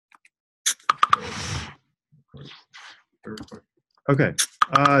Okay.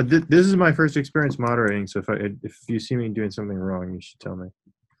 This is my first experience moderating, so if you see me doing something wrong, you should tell me.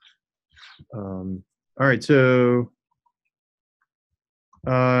 All right. So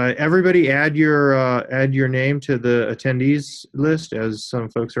everybody add your name to the attendees list, as some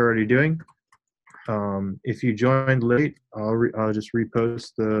folks are already doing. If you joined late, I'll just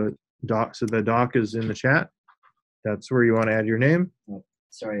repost the doc. So the doc is in the chat. That's where you want to add your name. Oh,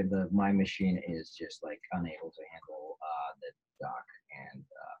 sorry, my machine is just like unable to handle the doc and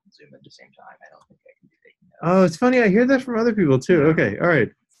Zoom at the same time. I don't think I can be taking notes. Oh, it's funny. I hear that from other people too. Yeah. Okay. All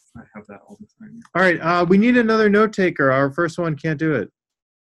right. I have that all the time. All right. We need another note taker. Our first one can't do it.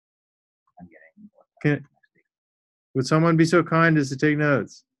 I'm getting Would someone be so kind as to take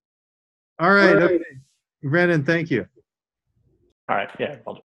notes? All right. Okay. Brandon, thank you. All right. Yeah.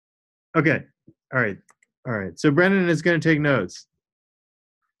 I'll do. Okay. All right. All right. So Brendan is going to take notes.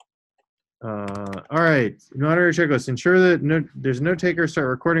 All right. Moderator checklist. Ensure that there's no taker. Start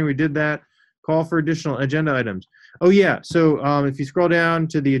recording. We did that. Call for additional agenda items. Oh yeah. So if you scroll down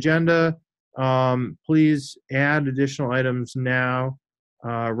to the agenda, please add additional items now.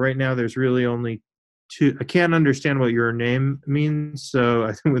 Right now, there's really only two. I can't understand what your name means, so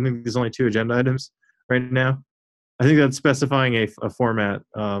I think there's only 2 agenda items right now. I think that's specifying a format.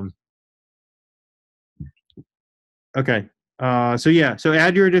 Okay. So yeah, so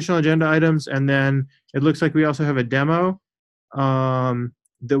add your additional agenda items, and then it looks like we also have a demo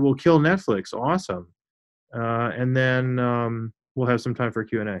that will kill Netflix. Awesome. And then we'll have some time for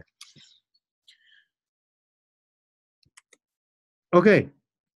Q&A. Okay,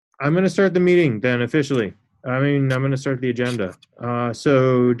 I'm going to start the meeting then officially. I'm going to start the agenda.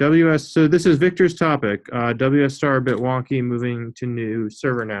 So this is Victor's topic. WS star a bit wonky, moving to new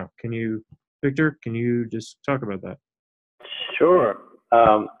server now. Victor, can you just talk about that? Sure.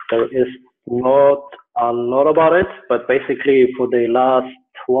 There is not a lot about it, but basically for the last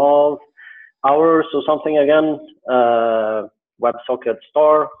 12 hours or something again, WebSocket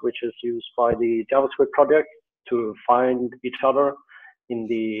star, which is used by the JavaScript project to find each other in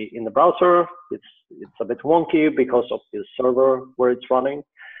the browser. It's a bit wonky because of the server where it's running.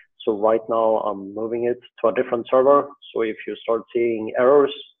 So right now I'm moving it to a different server. So if you start seeing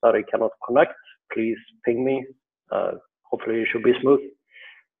errors that it cannot connect, please ping me. Hopefully it should be smooth.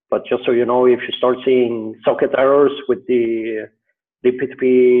 But just so you know, if you start seeing socket errors with the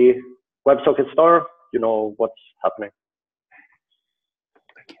P2P WebSocket star, you know what's happening.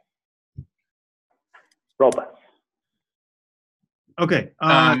 Rob. Okay.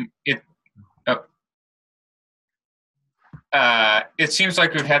 It seems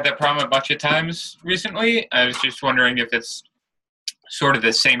like we've had that problem a bunch of times recently. I was just wondering if it's sort of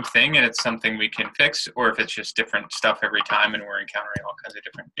the same thing and it's something we can fix, or if it's just different stuff every time and we're encountering all kinds of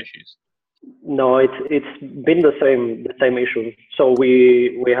different issues. No, it's been the same issue. So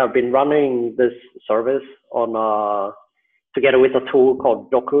we have been running this service on together with a tool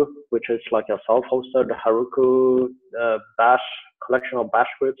called Doku, which is like a self-hosted Heroku bash collection of bash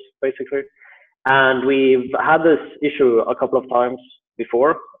scripts, basically. And we've had this issue a couple of times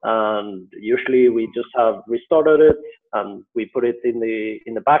before, and usually we just have restarted it and we put it in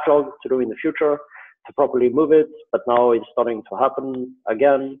the backlog to do in the future to properly move it. But now it's starting to happen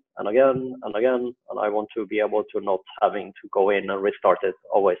again and again and again, and I want to be able to not having to go in and restart it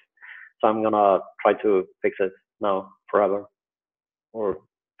always. So I'm gonna try to fix it now forever, or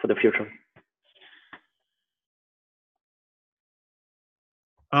for the future.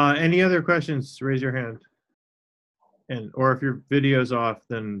 Any other questions? Raise your hand. Or if your video's off,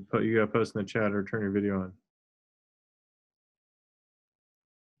 then you gotta post in the chat or turn your video on.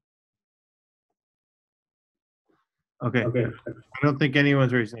 Okay. I don't think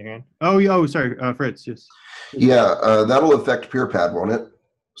anyone's raising their hand. Oh, sorry, Fritz. Yes. Yeah, that'll affect PeerPad, won't it?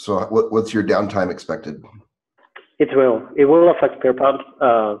 So what's your downtime expected? It will affect PeerPad,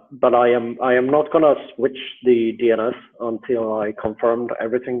 but I am not gonna switch the DNS until I confirmed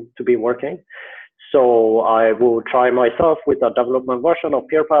everything to be working. So I will try myself with a development version of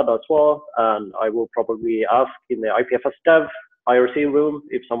PeerPad as well, and I will probably ask in the IPFS dev IRC room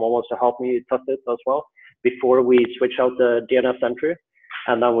if someone wants to help me test it as well before we switch out the DNS entry,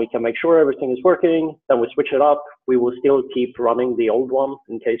 and then we can make sure everything is working. Then we switch it up. We will still keep running the old one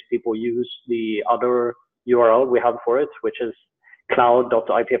in case people use the other URL we have for it, which is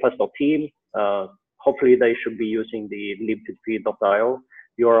cloud.ipfs.team. Hopefully they should be using the libp2p.io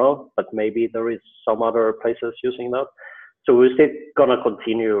URL, but maybe there is some other places using that. So we're still gonna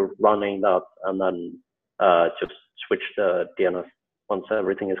continue running that and then just switch the DNS once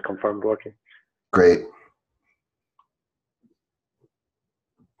everything is confirmed working. Great.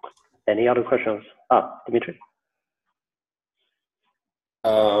 Any other questions? Dimitri?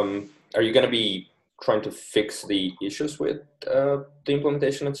 Are you going to be trying to fix the issues with the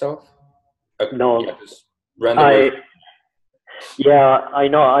implementation itself? No, Yeah, just randomly. I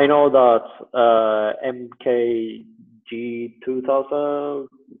know that MKG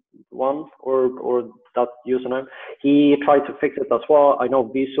 2001 or that username, he tried to fix it as well. I know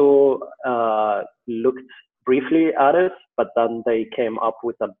Visu looked briefly at it, but then they came up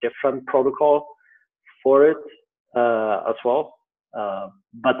with a different protocol for it as well.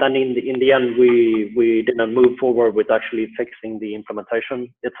 But then in the end, we didn't move forward with actually fixing the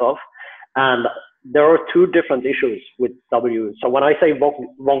implementation itself. And there are two different issues with W. So when I say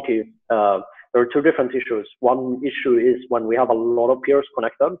wonky, there are two different issues. One issue is when we have a lot of peers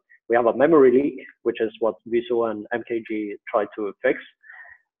connected, we have a memory leak, which is what Visu and MKG try to fix.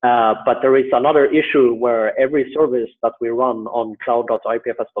 But there is another issue where every service that we run on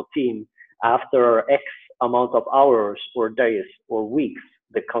cloud.ipfs.team, after X amount of hours or days or weeks,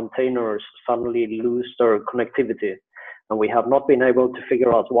 the containers suddenly lose their connectivity. And we have not been able to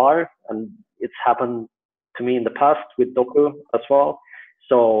figure out why. And it's happened to me in the past with Doku as well.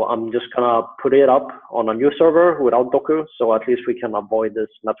 So I'm just gonna put it up on a new server without Doku, so at least we can avoid this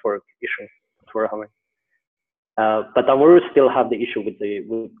network issue that we're having. But then we will still have the issue with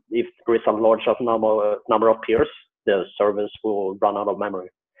if there is a large number of peers, the service will run out of memory.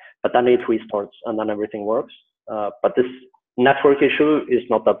 But then it restarts and then everything works. But this network issue is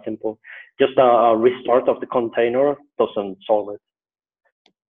not that simple. Just a restart of the container doesn't solve it.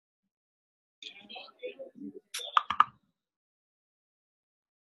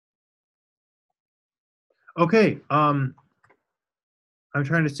 Okay. I'm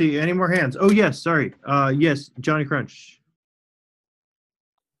trying to see any more hands. Oh yes, sorry. Yes, Johnny Crunch.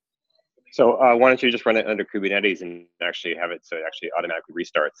 So why don't you just run it under Kubernetes and actually have it so it actually automatically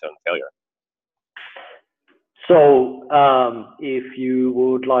restarts on failure? So if you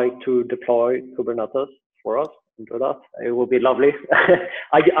would like to deploy Kubernetes for us and do that, it will be lovely.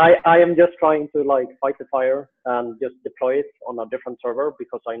 I am just trying to like fight the fire and just deploy it on a different server,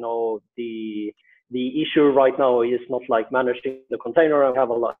 because I know the issue right now is not like managing the container and have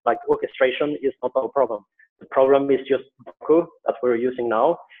a lot, like orchestration is not our problem. The problem is just Doku that we're using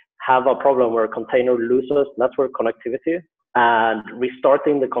now have a problem where a container loses network connectivity and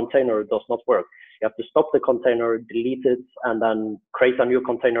restarting the container does not work. You have to stop the container, delete it, and then create a new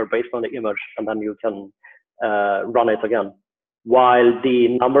container based on the image, and then you can run it again. While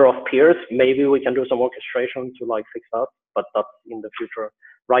the number of peers, maybe we can do some orchestration to like fix that, but that's in the future.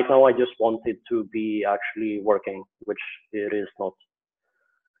 Right now, I just want it to be actually working, which it is not.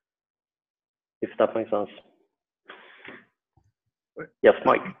 If that makes sense. Yes,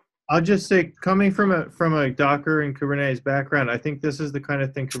 Mike. I'll just say, coming from a Docker and Kubernetes background, I think this is the kind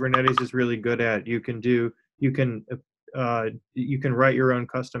of thing Kubernetes is really good at. You can write your own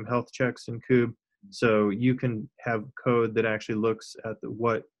custom health checks in Kube, so you can have code that actually looks at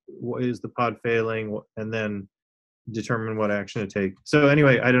what is the pod failing, and then determine what action to take. So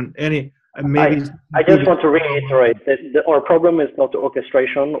anyway, I just want to reiterate that our problem is not the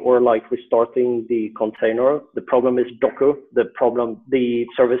orchestration or like restarting the container. The problem is Doku. The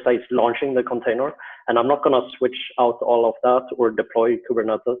service that is launching the container, and I'm not gonna switch out all of that or deploy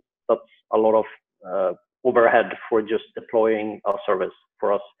Kubernetes. That's a lot of overhead for just deploying a service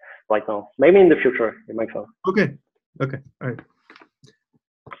for us right now. Maybe in the future it makes sense. Okay. All right.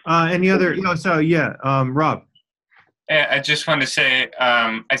 Any other? Rob. Yeah, I just wanted to say,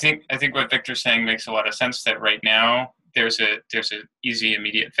 I think what Victor's saying makes a lot of sense. That right now there's a easy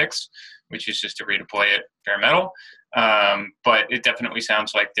immediate fix, which is just to redeploy it bare metal. But it definitely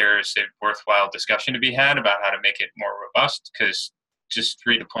sounds like there's a worthwhile discussion to be had about how to make it more robust, because just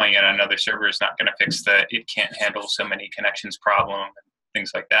redeploying it on another server is not going to fix the it can't handle so many connections problem and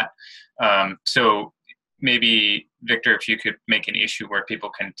things like that. So maybe, Victor, if you could make an issue where people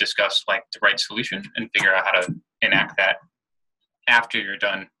can discuss like the right solution and figure out how to enact that after you're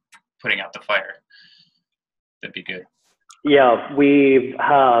done putting out the fire, that'd be good. Yeah, we've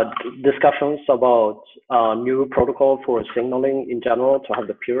had discussions about new protocol for signaling in general, to have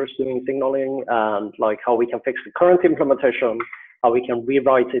the peers doing signaling, and like how we can fix the current implementation, how we can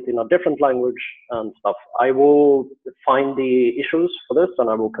rewrite it in a different language and stuff. I will find the issues for this and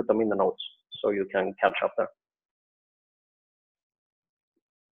I will put them in the notes so you can catch up there.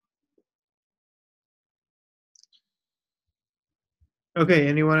 Okay,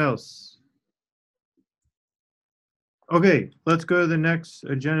 anyone else? Okay, let's go to the next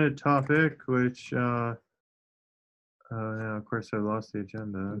agenda topic, which, now of course I lost the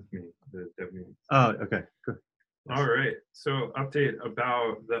agenda. Oh, okay, good. All right, so update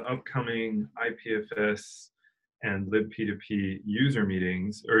about the upcoming IPFS and libp2p user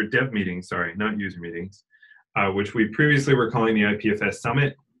meetings, or dev meetings, sorry, not user meetings, which we previously were calling the IPFS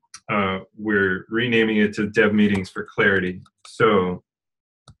Summit. We're renaming it to dev meetings for clarity. So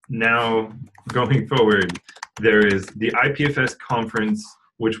now going forward, there is the IPFS conference,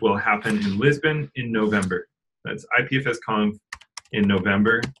 which will happen in Lisbon in November. That's IPFS Conf in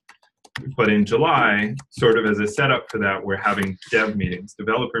November. But in July, sort of as a setup for that, we're having dev meetings,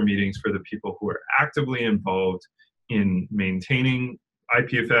 developer meetings for the people who are actively involved in maintaining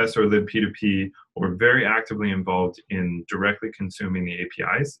IPFS or libp2p, or very actively involved in directly consuming the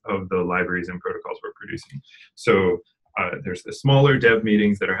APIs of the libraries and protocols we're producing. So there's the smaller dev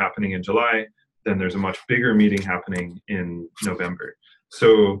meetings that are happening in July, then there's a much bigger meeting happening in November.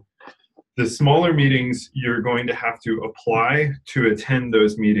 So the smaller meetings, you're going to have to apply to attend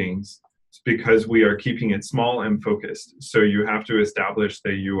those meetings because we are keeping it small and focused. So you have to establish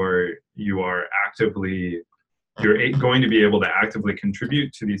that you're going to be able to actively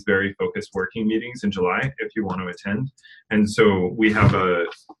contribute to these very focused working meetings in July if you want to attend. And so we have a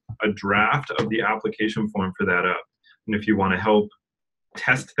draft of the application form for that up. And if you want to help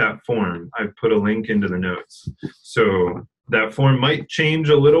test that form, I've put a link into the notes. So that form might change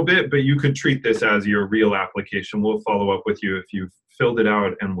a little bit, but you could treat this as your real application. We'll follow up with you if you've filled it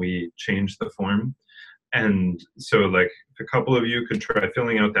out and we change the form. And so like if a couple of you could try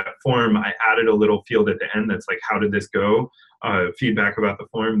filling out that form, I added a little field at the end that's like, how did this go? Feedback about the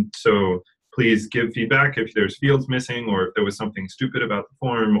form. So please give feedback if there's fields missing, or if there was something stupid about the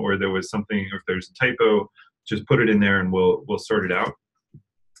form, or there was something, or if there's a typo, just put it in there and we'll sort it out.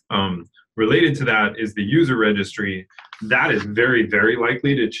 Related to that is the user registry. That is very, very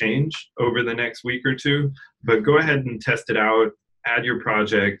likely to change over the next week or two, but go ahead and test it out, add your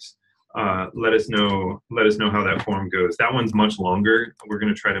project, let us know how that form goes. That one's much longer. We're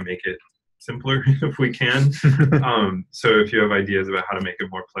going to try to make it simpler if we can. So if you have ideas about how to make it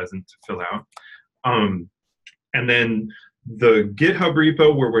more pleasant to fill out. And then the GitHub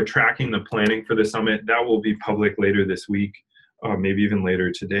repo where we're tracking the planning for the summit, that will be public later this week, maybe even later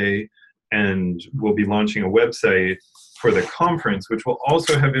today. And we'll be launching a website for the conference, which will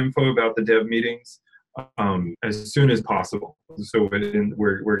also have info about the dev meetings as soon as possible. So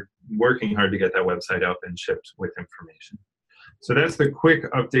we're working hard to get that website up and shipped with information. So that's the quick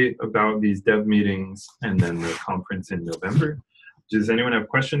update about these dev meetings and then the conference in November. Does anyone have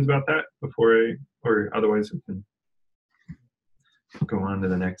questions about that before or otherwise we can go on to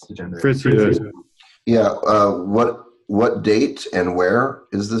the next agenda? Fritz, yeah, what date and where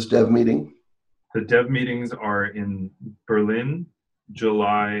is this dev meeting? The dev meetings are in Berlin,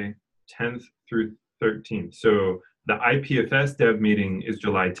 July 10th through 13th. So the IPFS dev meeting is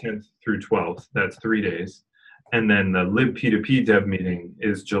July 10th through 12th. That's 3 days. And then the libp2p dev meeting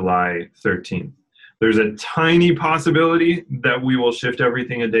is July 13th. There's a tiny possibility that we will shift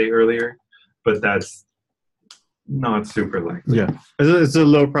everything a day earlier, but that's not super likely. Yeah, it's a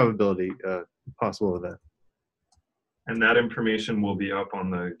low probability possible of that. And that information will be up on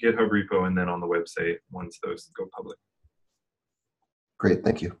the GitHub repo and then on the website once those go public. Great,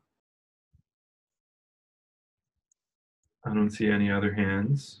 thank you. I don't see any other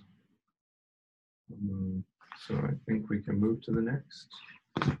hands. So I think we can move to the next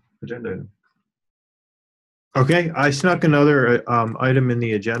agenda item. Okay, I snuck another item in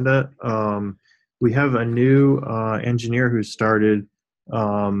the agenda. We have a new engineer who started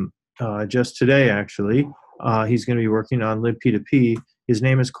just today, actually. He's going to be working on libp2p. His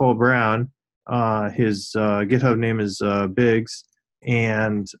name is Cole Brown. His GitHub name is Biggs.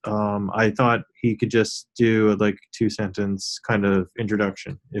 And I thought he could just do like a 2-sentence kind of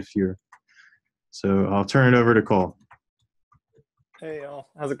introduction if you're. So I'll turn it over to Cole. Hey y'all,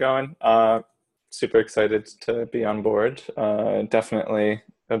 how's it going? Super excited to be on board. Definitely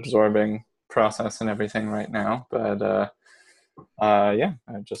absorbing process and everything right now, but yeah,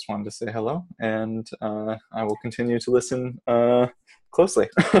 I just wanted to say hello, and I will continue to listen closely.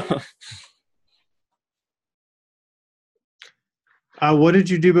 What did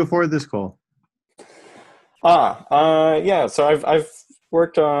you do before this call? Yeah, so I've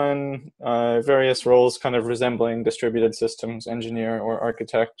worked on various roles kind of resembling distributed systems engineer or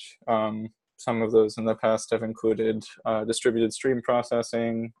architect. Some of those in the past have included distributed stream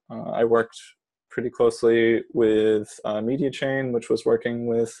processing. I worked pretty closely with MediaChain, which was working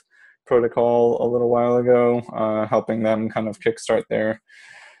with Protocol a little while ago, helping them kind of kickstart their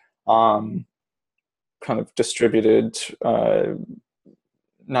kind of distributed,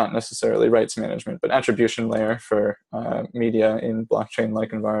 not necessarily rights management, but attribution layer for media in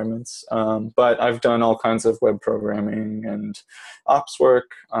blockchain-like environments. But I've done all kinds of web programming and ops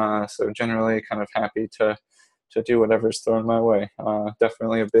work, so generally kind of happy to do whatever's thrown my way.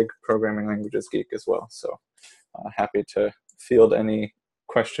 Definitely a big programming languages geek as well. So happy to field any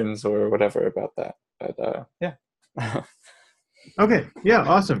questions or whatever about that. But yeah. Okay. Yeah.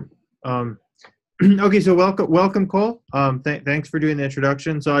 Awesome. Okay. So welcome, Cole. Thanks for doing the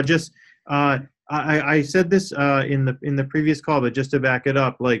introduction. So I said this in the previous call, but just to back it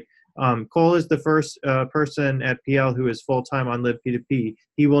up, like Cole is the first person at PL who is full-time on libp2p.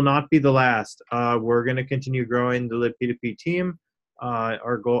 He will not be the last. We're going to continue growing the libp2p team.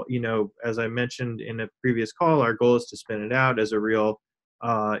 Our goal, as I mentioned in a previous call, our goal is to spin it out as a real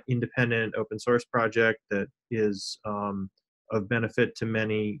independent open source project that is of benefit to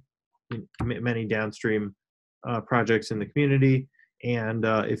many downstream projects in the community. And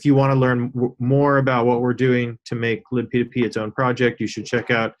if you want to learn more about what we're doing to make libp2p its own project, you should check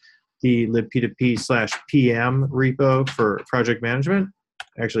out the libp2p/pm repo for project management.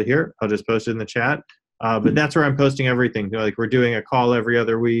 Actually, here, I'll just post it in the chat. But that's where I'm posting everything. Like, we're doing a call every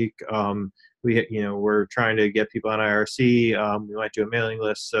other week. We're trying to get people on IRC. We might do a mailing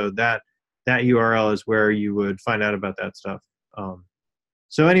list. So that URL is where you would find out about that stuff.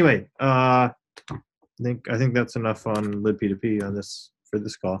 So anyway, I think that's enough on libp2p for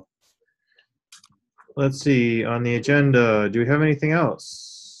this call. Let's see, on the agenda, do we have anything else?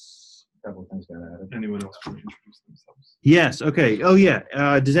 Couple things got added. Anyone else want to introduce themselves? Yes. Okay. Oh yeah.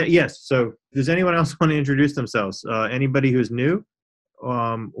 Yes. So does anyone else want to introduce themselves? Anybody who's new,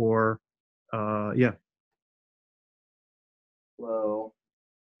 yeah. Hello.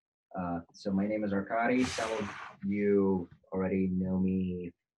 So my name is Arkady. Some of you already know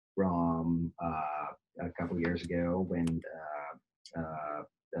me from a couple years ago when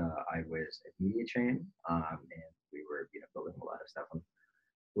I was at Media Chain, and we were building a lot of stuff on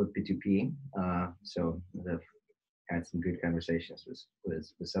libp2p. So I've had some good conversations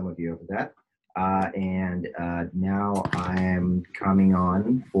with some of you over that. And now I'm coming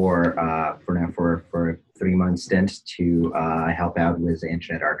on for a 3-month stint to help out with the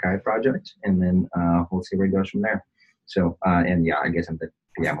Internet Archive project, and then we'll see where it goes from there. So and yeah, I guess I'm the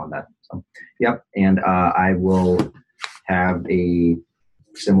PM on that. So yep, and I will have a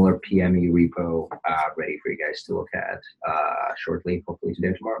similar PME repo ready for you guys to look at shortly, hopefully today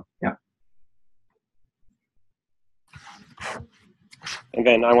or tomorrow. Yeah. And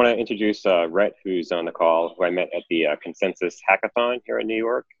then I want to introduce Rhett, who's on the call, who I met at the Consensus Hackathon here in New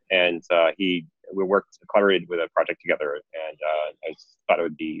York. And we collaborated with a project together, and I just thought it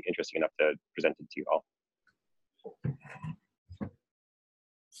would be interesting enough to present it to you all.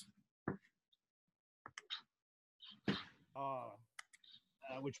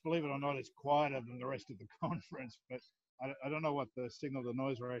 Which, believe it or not, is quieter than the rest of the conference, but I don't know what the signal to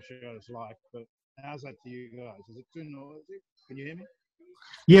noise ratio is like, but how's that to you guys? Is it too noisy? Can you hear me?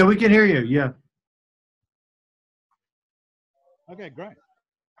 Yeah, we can hear you. Yeah. Okay, great.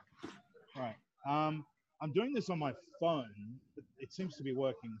 Right. I'm doing this on my phone. It seems to be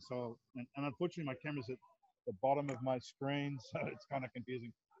working. So, and unfortunately, my camera's at the bottom of my screen, so it's kind of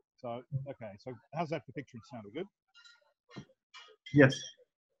confusing. So, okay. So, how's that for picture and sound? Good? Yes.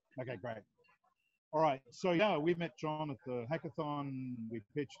 Okay, great. All right. So, yeah, we met John at the hackathon. We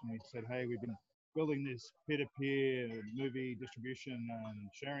pitched and we said, hey, we've been building this peer-to-peer movie distribution and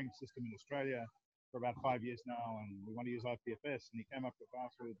sharing system in Australia for about 5 years now, and we want to use IPFS. And he came up with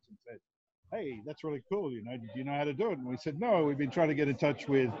afterwards and said, hey, that's really cool. Do you know how to do it? And we said, no, we've been trying to get in touch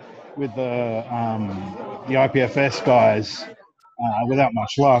with the IPFS guys without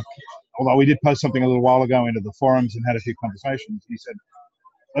much luck. Although we did post something a little while ago into the forums and had a few conversations. He said,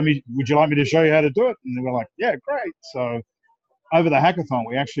 would you like me to show you how to do it? And we were like, yeah, great. So over the hackathon,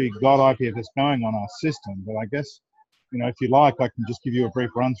 we actually got IPFS going on our system. But I guess, if you like, I can just give you a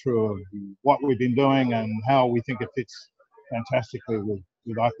brief run through of what we've been doing and how we think it fits fantastically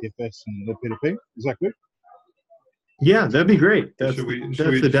with IPFS and libp2p. Is that good? Yeah, that'd be great. That's should we the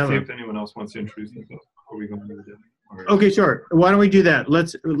just demo. see if anyone else wants to introduce themselves before we go into the demo? Okay, sure. Why don't we do that?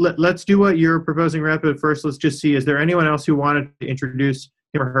 Let's do what you're proposing, Rhett, but first let's just see, is there anyone else who wanted to introduce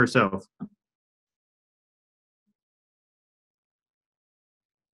him or herself?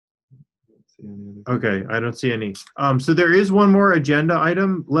 Okay, I don't see any. So there is one more agenda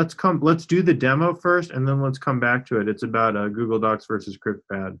item. Let's do the demo first, and then let's come back to it. It's about Google Docs versus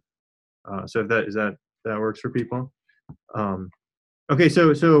CryptPad. So if that works for people. Okay,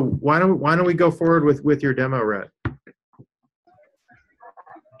 so why don't we go forward with your demo, Rhett?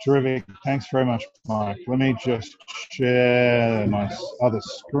 Terrific. Thanks very much, Mike. Let me just share my other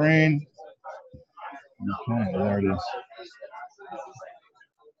screen. Okay, there it is.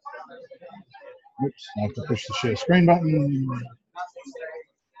 Oops, I have to push the share screen button.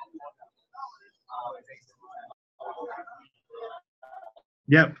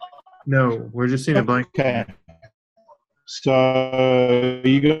 Yep. No, we're just seeing a blank. Okay. So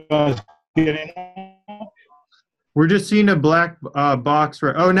you guys getting? We're just seeing a black box.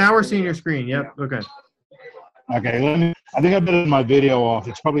 Oh, now we're seeing your screen. Yep. Okay. Okay. I think I better turn my video off.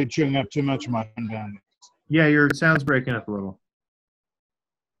 It's probably chewing up too much of my bandwidth. Yeah, your sound's breaking up a little.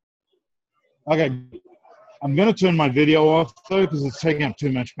 Okay. I'm going to turn my video off though because it's taking up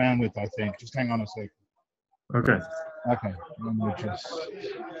too much bandwidth. I think. Just hang on a second. Okay. Okay. Let me just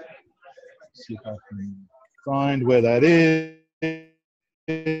see if I can find where that is.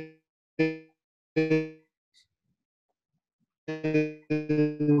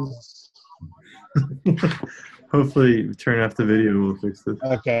 Hopefully, turn off the video. We'll fix this.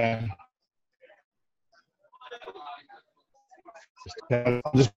 Okay.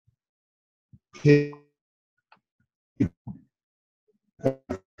 Just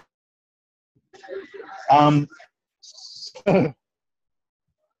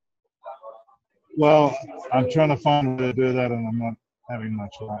well, I'm trying to find a way to do that, and I'm not having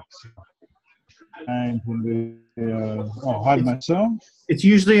much luck. And hide myself. It's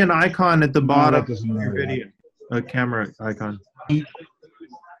usually an icon at the bottom of your video, a camera icon.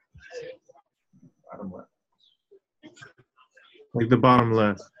 Like the bottom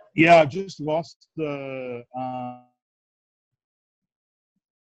left. Yeah, I just lost the.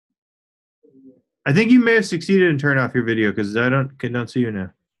 I think you may have succeeded in turning off your video because I don't see you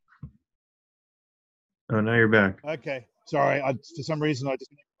now. Oh, now you're back. Okay, sorry. For some reason I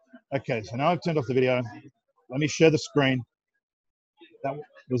just. Okay, so now I've turned off the video. Let me share the screen. That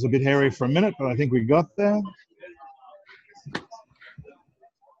was a bit hairy for a minute, but I think we got there.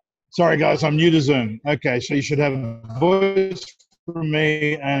 Sorry, guys, I'm new to Zoom. Okay, so you should have a voice from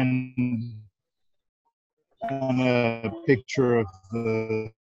me and a picture of the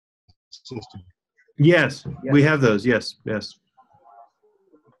system. Yes, we have those. Yes, yes.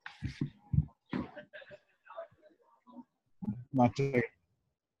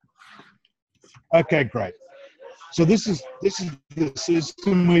 Okay, great. So this is the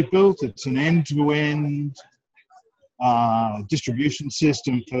system we built. It's an end-to-end distribution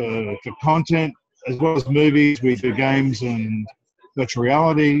system for content as well as movies. We do games and virtual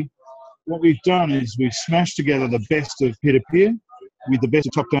reality. What we've done is we've smashed together the best of peer-to-peer with the best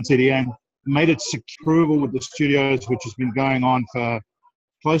of top-down CDN, made it secure with the studios, which has been going on for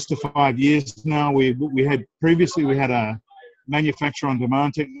close to 5 years now. We had a manufacture on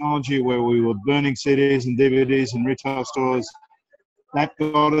demand technology where we were burning CDs and DVDs in retail stores. That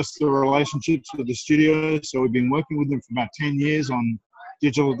got us the relationships with the studios. So we've been working with them for about 10 years on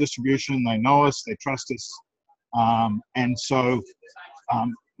digital distribution. They know us, they trust us. And so,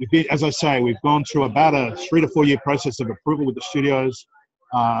 as I say, we've gone through about a 3 to 4 year process of approval with the studios.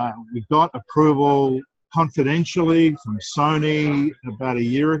 We got approval confidentially from Sony about a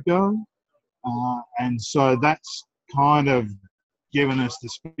year ago. And so that's kind of given us the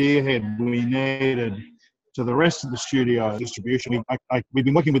spearhead we needed to the rest of the studio distribution. We've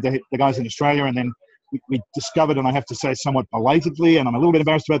been working with the guys in Australia, and then we discovered, and I have to say somewhat belatedly, and I'm a little bit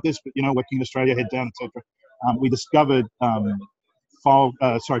embarrassed about this, but working in Australia, head down, etc. We discovered IPFS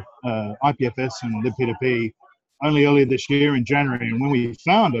and libp2p only earlier this year in January, and when we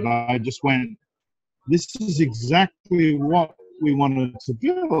found it, I just went, this is exactly what we wanted to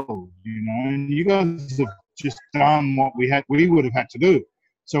build, and you guys have just done what we would have had to do.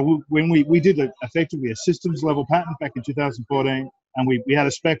 So when we did effectively a systems level patent back in 2014, and we had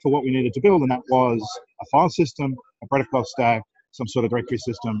a spec for what we needed to build, and that was a file system, a protocol stack, some sort of directory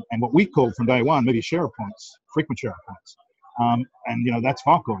system, and what we called from day one, maybe share points, frequent share points. And that's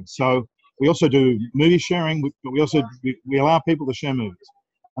Filecoin. So we also do movie sharing, but we also we allow people to share movies.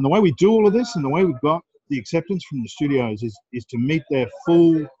 And the way we do all of this, and the way we've got the acceptance from the studios is to meet their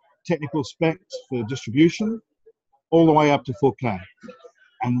full technical specs for distribution all the way up to 4K.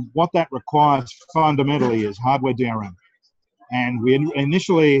 And what that requires fundamentally is hardware DRM. And we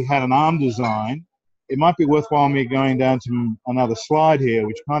initially had an ARM design. It might be worthwhile me going down to another slide here,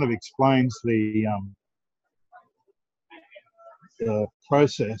 which kind of explains the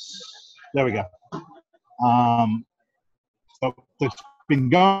process. There we go. So it's been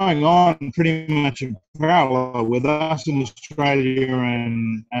going on pretty much in parallel with us in Australia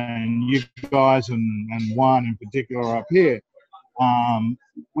and you guys and one in particular up here.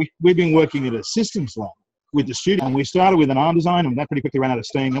 We've been working at a systems level with the studio, and we started with an ARM design, and that pretty quickly ran out of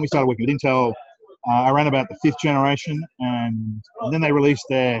steam. Then we started working with Intel around about the 5th generation, and then they released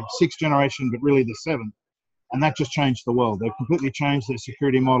their 6th generation, but really the 7th, and that just changed the world. They've completely changed their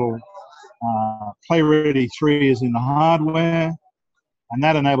security model. PlayReady 3 is in the hardware, and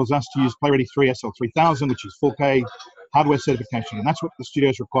that enables us to use PlayReady 3 SL3000, which is 4K hardware certification, and that's what the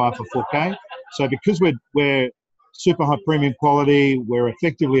studios require for 4K. So because we're super high premium quality, we're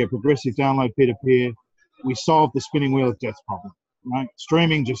effectively a progressive download peer-to-peer, we solve the spinning wheel of death problem, right?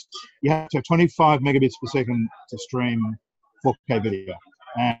 Streaming, you have to have 25 megabits per second to stream 4K video.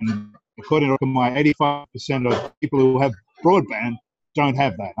 And according to my 85% of people who have broadband don't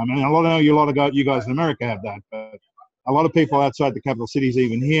have that. I mean, a lot of you guys in America have that, but a lot of people outside the capital cities,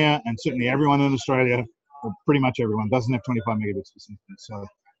 even here, and certainly everyone in Australia, or pretty much everyone, doesn't have 25 megabits per second. So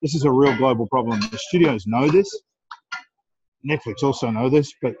this is a real global problem. The studios know this. Netflix also know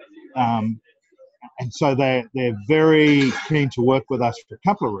this, but and so they're very keen to work with us for a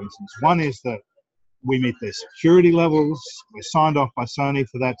couple of reasons. One is that we meet their security levels. We're signed off by Sony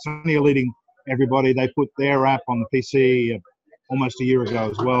for that. Sony are leading everybody. They put their app on the PC almost a year ago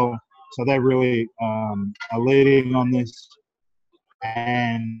as well. So they really are leading on this.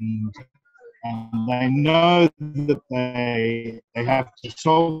 And they know that they have to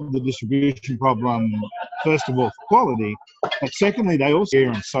solve the distribution problem, first of all, for quality, but secondly, they also care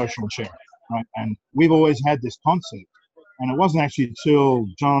on social sharing, right? And we've always had this concept. And it wasn't actually until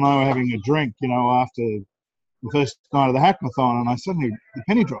John and I were having a drink, after the first night of the hackathon, and the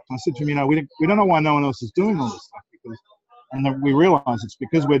penny dropped. And I said to him, we don't know why no one else is doing all this stuff, and then we realized it's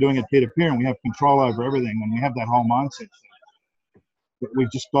because we're doing it peer-to-peer and we have control over everything, and we have that whole mindset.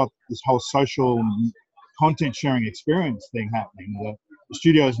 We've just got this whole social content sharing experience thing happening that the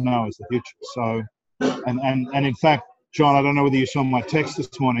studios know is the future. So, and in fact, John, I don't know whether you saw my text this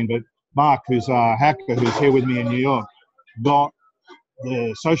morning, but Mark, who's a hacker, who's here with me in New York, got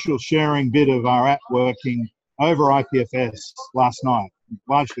the social sharing bit of our app working over IPFS last night,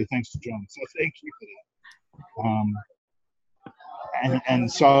 largely thanks to John. So thank you for that.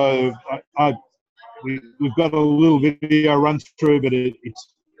 And so we've got a little video run through, but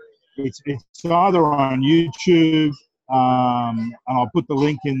it's either on YouTube, and I'll put the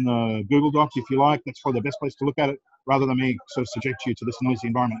link in the Google Doc if you like. That's probably the best place to look at it, rather than me sort of subject you to this noisy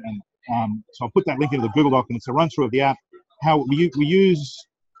environment. And so I'll put that link into the Google Doc, and it's a run through of the app. How we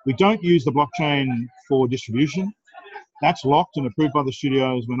don't use the blockchain for distribution. That's locked and approved by the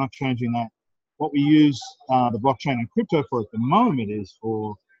studios. We're not changing that. What we use the blockchain and crypto for at the moment is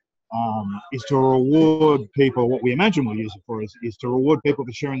to reward people. What we imagine we'll use it for is to reward people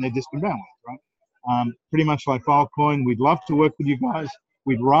for sharing their disk and bandwidth, right? Pretty much like Filecoin. We'd love to work with you guys.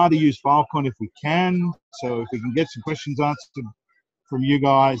 We'd rather use Filecoin if we can. So if we can get some questions answered from you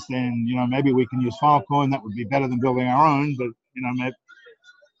guys, then maybe we can use Filecoin. That would be better than building our own, but maybe,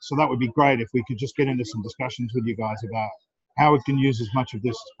 so that would be great if we could just get into some discussions with you guys about how we can use as much of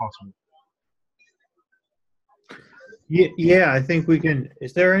this as possible. Yeah, I think we can.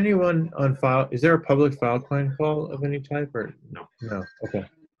 Is there anyone on file? Is there a public Filecoin call of any type, or no? No. Okay.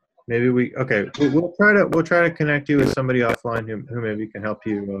 Maybe we'll try to connect you with somebody offline who maybe can help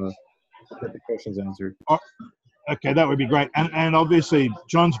you get the questions answered. Okay, that would be great. And obviously,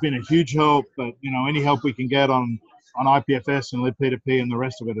 John's been a huge help, but any help we can get on IPFS and libp2p and the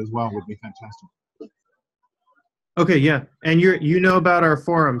rest of it as well would be fantastic. Okay, yeah, and you know about our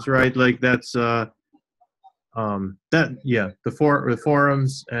forums, right? Like that's the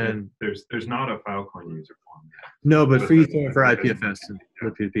forums, and there's not a Filecoin user forum yet. No, but for IPFS and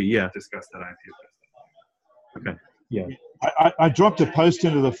libp2p, yeah. Discussed at IPFS. Okay, yeah. I dropped a post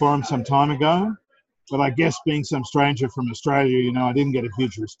into the forum some time ago, but I guess being some stranger from Australia, I didn't get a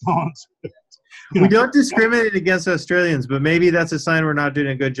huge response. We don't discriminate against Australians, but maybe that's a sign we're not doing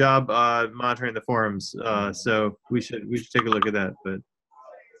a good job monitoring the forums. So we should take a look at that. But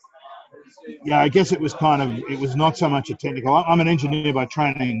yeah, I guess it was not so much a technical. I'm an engineer by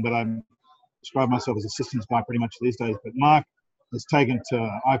training, but I describe myself as a systems guy pretty much these days. But Mark has taken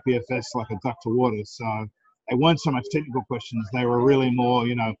to IPFS like a duck to water. So they weren't so much technical questions. They were really more,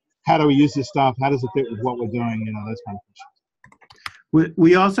 how do we use this stuff? How does it fit with what we're doing? Those kind of questions.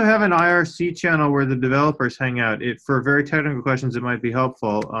 We also have an IRC channel where the developers hang out. For very technical questions, it might be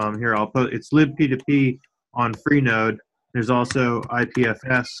helpful. Here, I'll put it's libp2p on Freenode. There's also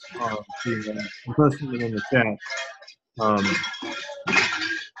IPFS. I'm posting it in the chat.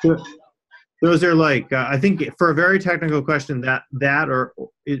 Those are like I think for a very technical question that or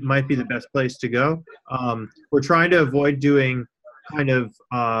it might be the best place to go. We're trying to avoid doing kind of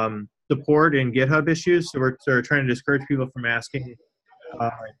support in GitHub issues, so we're trying to discourage people from asking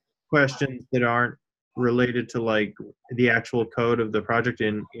questions that aren't related to like the actual code of the project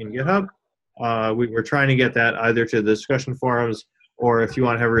in GitHub. We're trying to get that either to the discussion forums, or if you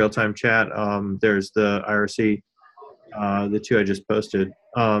want to have real-time chat, there's the IRC, the two I just posted.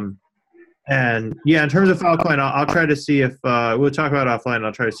 And yeah, in terms of Filecoin, I'll try to see if we'll talk about it offline.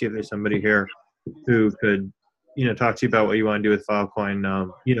 I'll try to see if there's somebody here who could talk to you about what you want to do with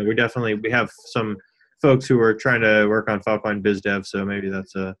Filecoin. We have some folks who are trying to work on Filecoin biz dev, so maybe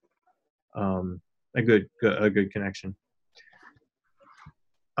that's a good connection.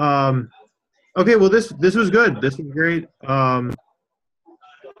 Okay, well this was good. This was great.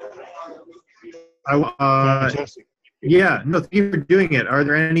 Fantastic. Yeah, no, thank you for doing it. Are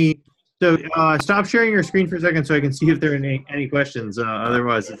there any? So stop sharing your screen for a second so I can see if there are any questions.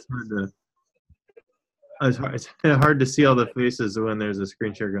 Otherwise, it's hard to see all the faces when there's a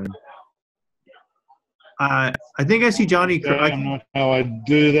screen share going. I think I see Johnny. Okay, I'm not how I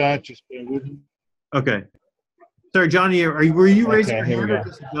do that. Just bear with me. Okay. Sorry, Johnny. Were you raising your Okay, here we hand?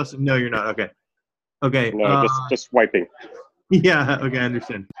 Or just, no, you're not. Okay. Okay. No, just swiping. Yeah. Okay, I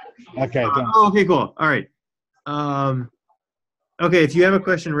understand. Okay, done. Okay, cool. All right. Okay, if you have a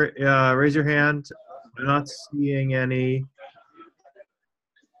question, raise your hand. I'm not seeing any.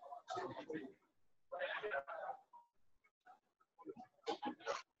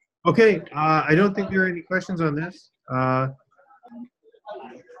 Okay, I don't think there are any questions on this.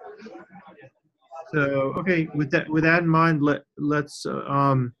 So, okay, with that in mind, let's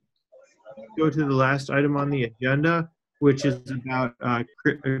go to the last item on the agenda, which is about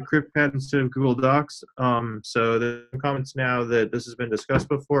CryptPad instead of Google Docs. So the comments now that this has been discussed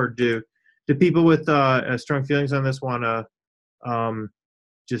before. Do people with strong feelings on this want to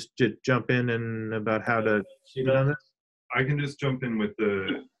just jump in and about how to get on this? I can just jump in with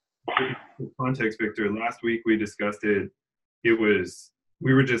the context, Victor. Last week we discussed it.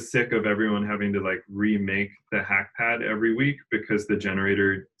 We were just sick of everyone having to like remake the hackpad every week because the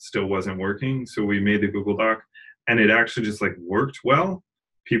generator still wasn't working. So we made the Google Doc, and it actually just like worked well.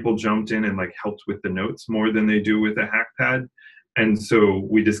 People jumped in and like helped with the notes more than they do with the hackpad. And so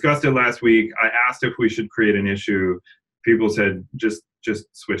we discussed it last week. I asked if we should create an issue. People said just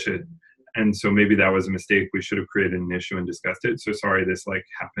switch it. And so maybe that was a mistake. We should have created an issue and discussed it. So sorry this like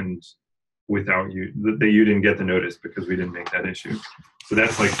happened without you, that you didn't get the notice because we didn't make that issue. So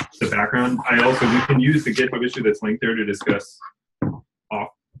that's like the background. You can use the GitHub issue that's linked there to discuss off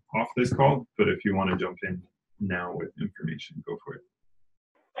this call. But if you want to jump in now with information, go for it.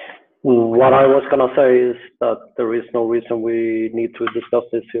 What I was going to say is that there is no reason we need to discuss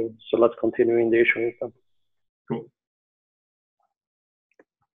this here. So let's continue in the issue instead. Cool.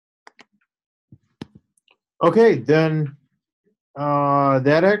 Okay, then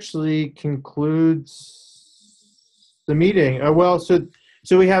that actually concludes the meeting.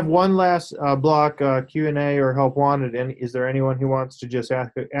 So we have one last block, Q&A or help wanted. And is there anyone who wants to just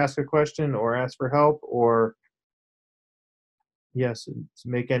ask a question or ask for help, or yes,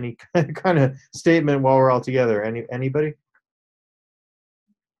 make any kind of statement while we're all together? Anybody?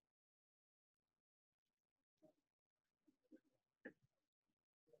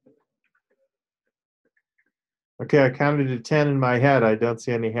 Okay, I counted to 10 in my head. I don't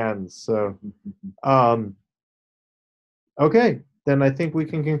see any hands. So, okay, then I think we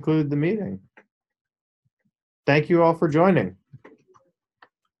can conclude the meeting. Thank you all for joining.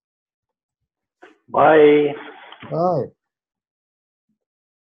 Bye. Bye.